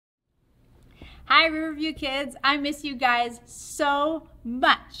Hi, Riverview Kids. I miss you guys so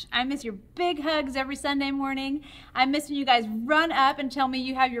much. I miss your big hugs every Sunday morning. I miss when you guys run up and tell me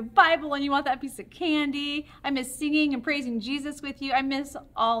you have your Bible and you want that piece of candy. I miss singing and praising Jesus with you. I miss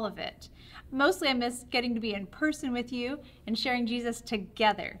all of it. Mostly I miss getting to be in person with you and sharing Jesus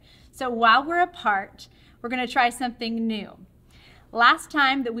together. So while we're apart, we're going to try something new. Last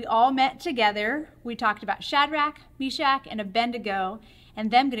time that we all met together, we talked about Shadrach, Meshach, and Abednego and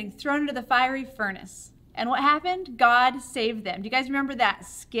them getting thrown into the fiery furnace. And what happened? God saved them. Do you guys remember that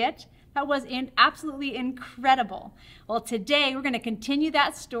skit? That was absolutely incredible. Well, today we're going to continue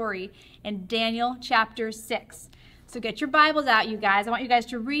that story in Daniel chapter 6. So get your Bibles out, you guys. I want you guys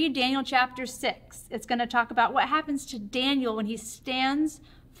to read Daniel chapter 6. It's going to talk about what happens to Daniel when he stands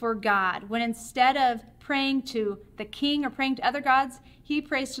for God. When instead of praying to the king or praying to other gods, he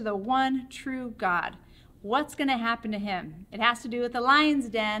prays to the one true God. What's going to happen to him? It has to do with the lion's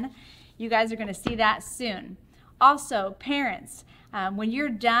den. You guys are going to see that soon. Also, parents, when you're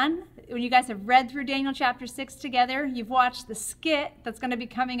done, when you guys have read through Daniel chapter 6 together, you've watched the skit that's going to be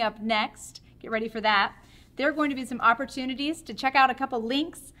coming up next. Get ready for that. There are going to be some opportunities to check out a couple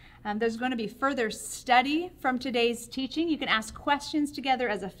links. There's going to be further study from today's teaching. You can ask questions together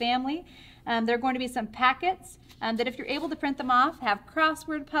as a family. There are going to be some packets that if you're able to print them off, have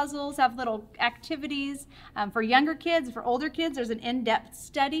crossword puzzles, have little activities. For younger kids, for older kids, there's an in-depth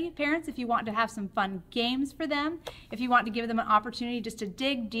study. Parents, if you want to have some fun games for them, if you want to give them an opportunity just to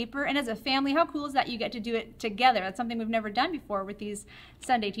dig deeper. And as a family, how cool is that you get to do it together? That's something we've never done before with these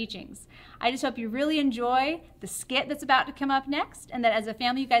Sunday teachings. I just hope you really enjoy the skit that's about to come up next, and that as a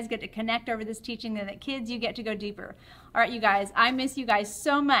family, you guys get to connect over this teaching, and that kids, you get to go deeper. All right, you guys, I miss you guys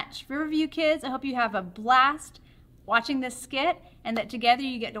so much. Riverview Kids, I hope you have a blast watching this skit, and that together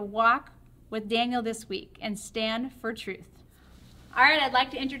you get to walk with Daniel this week and stand for truth. All right, I'd like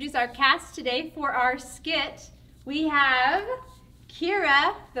to introduce our cast today for our skit. We have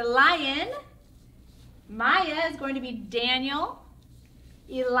Kira, the lion. Maya is going to be Daniel.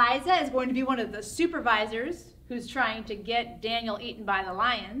 Eliza is going to be one of the supervisors who's trying to get Daniel eaten by the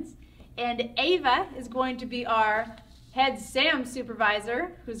lions. And Ava is going to be our head Sam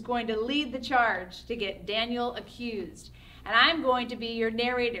supervisor who's going to lead the charge to get Daniel accused. And I'm going to be your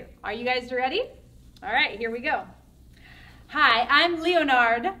narrator. Are you guys ready? All right, here we go. Hi, I'm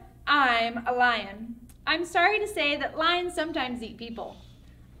Leonard. I'm a lion. I'm sorry to say that lions sometimes eat people.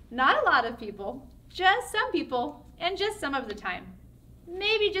 Not a lot of people, just some people, and just some of the time.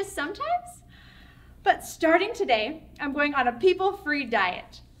 Maybe just sometimes? But starting today, I'm going on a people-free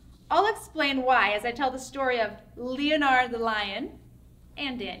diet. I'll explain why as I tell the story of Leonard the lion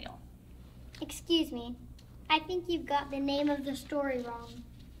and Daniel. Excuse me, I think you've got the name of the story wrong.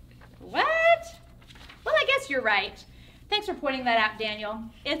 What? Well, I guess you're right. Thanks for pointing that out, Daniel.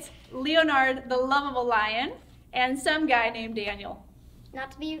 It's Leonard the lovable lion and some guy named Daniel.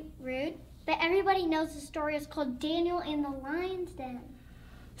 Not to be rude, but everybody knows the story is called Daniel in the Lion's Den.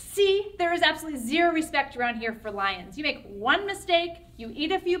 See, there is absolutely zero respect around here for lions. You make one mistake, you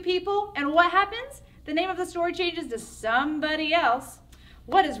eat a few people, and what happens? The name of the story changes to somebody else.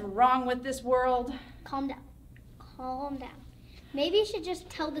 What is wrong with this world? Calm down. Calm down. Maybe you should just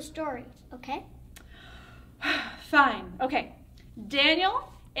tell the story, okay? Fine. Okay.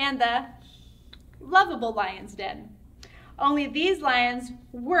 Daniel and the lovable lion's den. Only these lions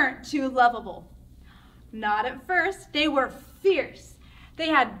weren't too lovable. Not at first. They were fierce. They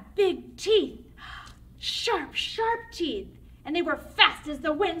had big teeth, sharp, sharp teeth, and they were fast as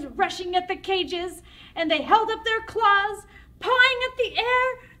the winds rushing at the cages, and they held up their claws, pawing at the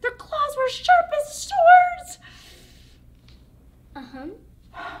air. Their claws were sharp as swords.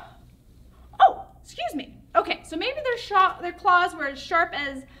 Oh, excuse me. Okay, so maybe their claws were as sharp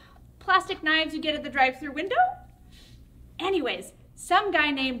as plastic knives you get at the drive-thru window? Anyways, some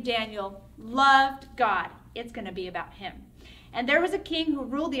guy named Daniel loved God. It's going to be about him. And there was a king who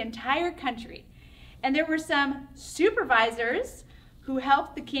ruled the entire country. And there were some supervisors who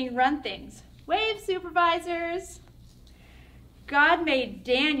helped the king run things. Wave, supervisors. God made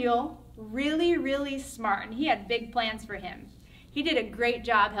Daniel really, really smart, and he had big plans for him. He did a great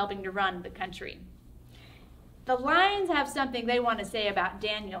job helping to run the country. The lions have something they want to say about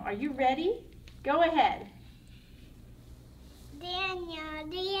Daniel. Are you ready? Go ahead. Daniel,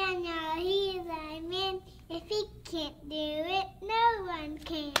 he's a man. If he can't do it, no one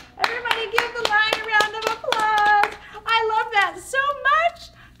can. Everybody give the lion a round of applause. I love that so much.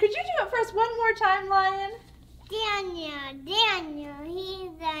 Could you do it for us one more time, lion? Daniel,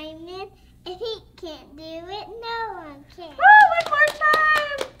 he's a man. If he can't do it, no one can. Oh, one more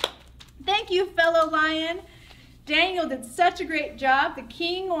time. Thank you, fellow lion. Daniel did such a great job, the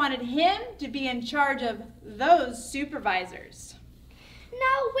king wanted him to be in charge of those supervisors.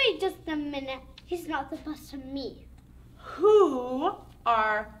 Now, wait just a minute. He's not the boss of me. Who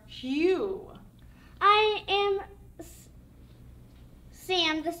are you? I am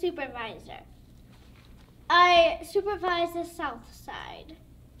Sam, the supervisor. I supervise the south side.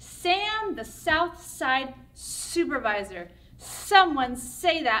 Sam, the south side supervisor. Someone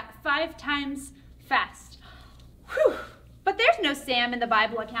say that 5 times fast. Whew. But there's no Sam in the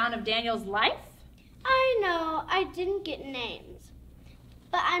Bible account of Daniel's life. I know, I didn't get names.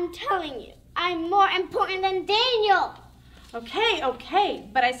 But I'm telling you, I'm more important than Daniel. Okay,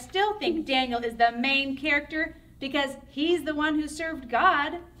 but I still think Daniel is the main character because he's the one who served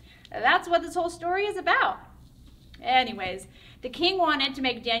God. That's what this whole story is about. Anyways, the king wanted to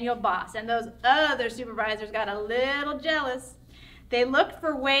make Daniel boss, and those other supervisors got a little jealous. They looked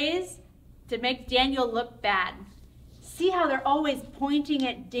for ways to make Daniel look bad. See how they're always pointing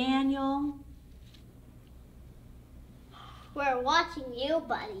at Daniel? We're watching you,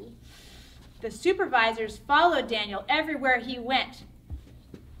 buddy. The supervisors followed Daniel everywhere he went.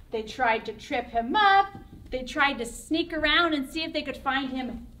 They tried to trip him up. They tried to sneak around and see if they could find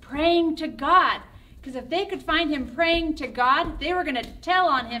him praying to God. Because if they could find him praying to God, they were going to tell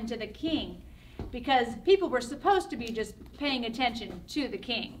on him to the king. Because people were supposed to be just paying attention to the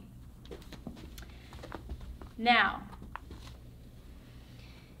king. Now.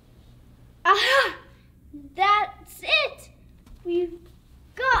 Aha! That's it! We've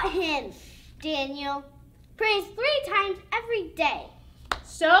got him, Daniel. Prays 3 times every day.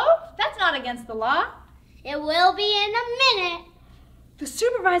 So, that's not against the law. It will be in a minute. The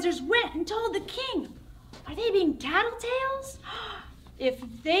supervisors went and told the king. Are they being tattletales? If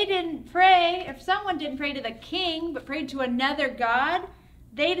someone didn't pray to the king but prayed to another god,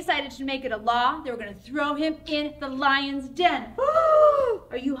 they decided to make it a law. They were going to throw him in the lion's den.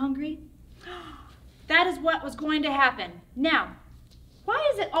 Are you hungry? That is what was going to happen. Now, why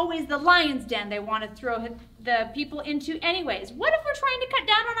is it always the lion's den they want to throw the people into anyways? What if we're trying to cut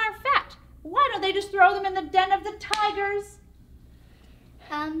down on our fat? Why don't they just throw them in the den of the tigers?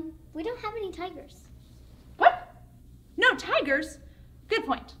 We don't have any tigers. What? No tigers? Good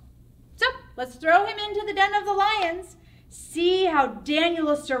point. So, let's throw him into the den of the lions. See how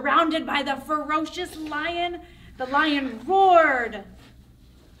Daniel is surrounded by the ferocious lion? The lion roared.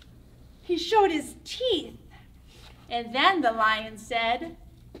 He showed his teeth. And then the lion said,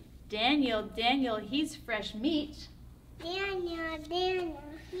 Daniel, Daniel, he's fresh meat. Daniel, Daniel,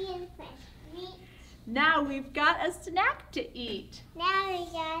 he's fresh meat. Now we've got a snack to eat. Now we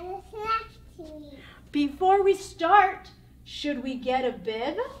got a snack to eat. Before we start, should we get a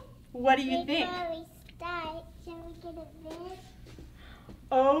bib? What do you think? Before we start, should we get a bib?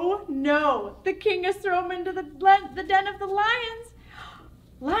 Oh no, the king has thrown him into the den of the lions.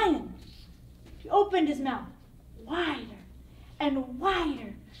 Lion, he opened his mouth wider and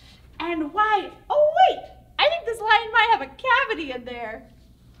wider and wider. Oh wait, I think this lion might have a cavity in there.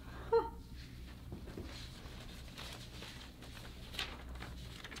 Huh.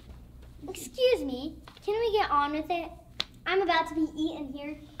 Excuse me, can we get on with it? I'm about to be eaten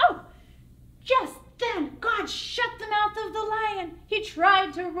here. Oh, just then God shut the mouth of the lion. He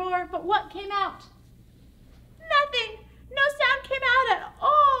tried to roar, but what came out? Nothing. No sound came out at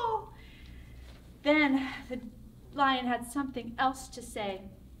all. Then the lion had something else to say.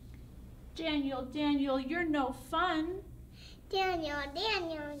 Daniel, Daniel, you're no fun. Daniel,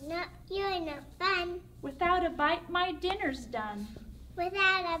 Daniel, no, you're no fun. Without a bite, my dinner's done.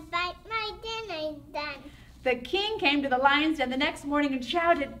 Without a bite, my dinner's done. The king came to the lion's den the next morning and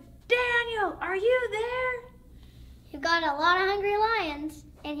shouted, Daniel, are you there? You've got a lot of hungry lions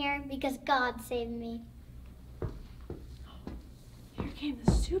in here because God saved me. Here came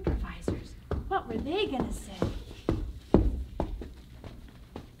the supervisors. What were they going to say?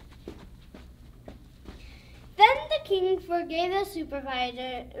 Then the king forgave the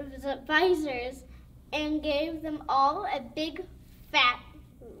supervisors and gave them all a big fat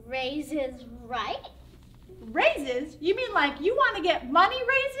raises, right? Raises? You mean like you want to get money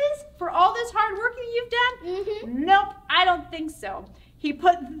raises for all this hard work that you've done? Mm-hmm. Nope, I don't think so. He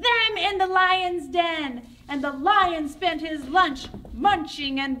put them in the lion's den, and the lion spent his lunch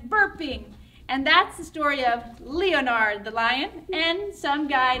munching and burping. And that's the story of Leonard the lion and some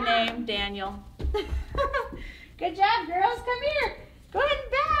guy named Daniel. Good job, girls. Come here. Go ahead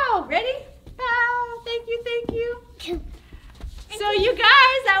and bow. Ready? Bow. Thank you, thank you. So you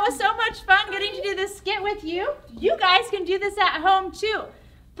guys, that was so much fun getting to do this skit with you. You guys can do this at home too.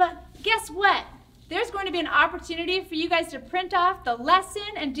 But guess what? There's going to be an opportunity for you guys to print off the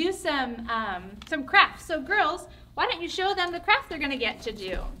lesson and do some crafts. So girls, Why don't you show them the craft they're going to get to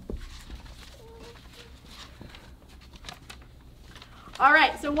do? All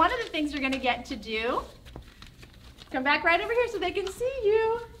right, so one of the things you're going to get to do, come back right over here so they can see you.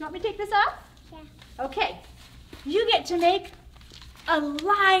 You want me to take this off? Yeah. Okay. You get to make a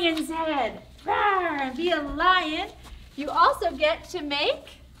lion's head. Rawr, be a lion. You also get to make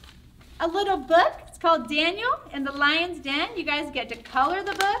a little book. It's called Daniel in the Lion's Den. You guys get to color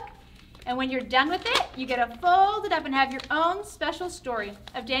the book. And when you're done with it, you get to fold it up and have your own special story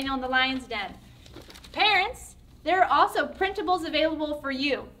of Daniel in the Lion's Den. Parents, there are also printables available for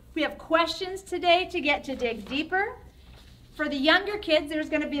you. We have questions today to get to dig deeper. For the younger kids, there's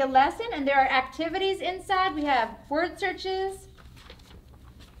going to be a lesson, and there are activities inside. We have word searches.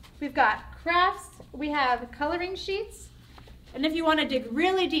 We've got crafts. We have coloring sheets. And if you want to dig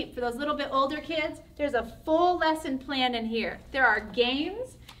really deep for those little bit older kids, there's a full lesson plan in here. There are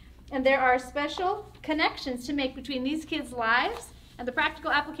games, and there are special connections to make between these kids' lives and the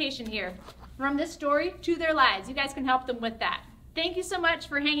practical application here from this story to their lives. You guys can help them with that. Thank you so much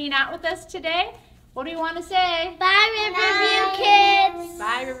for hanging out with us today. What do you want to say? Bye, Riverview Kids.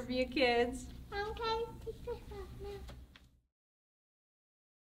 Bye, Riverview Kids. Okay, take this off now.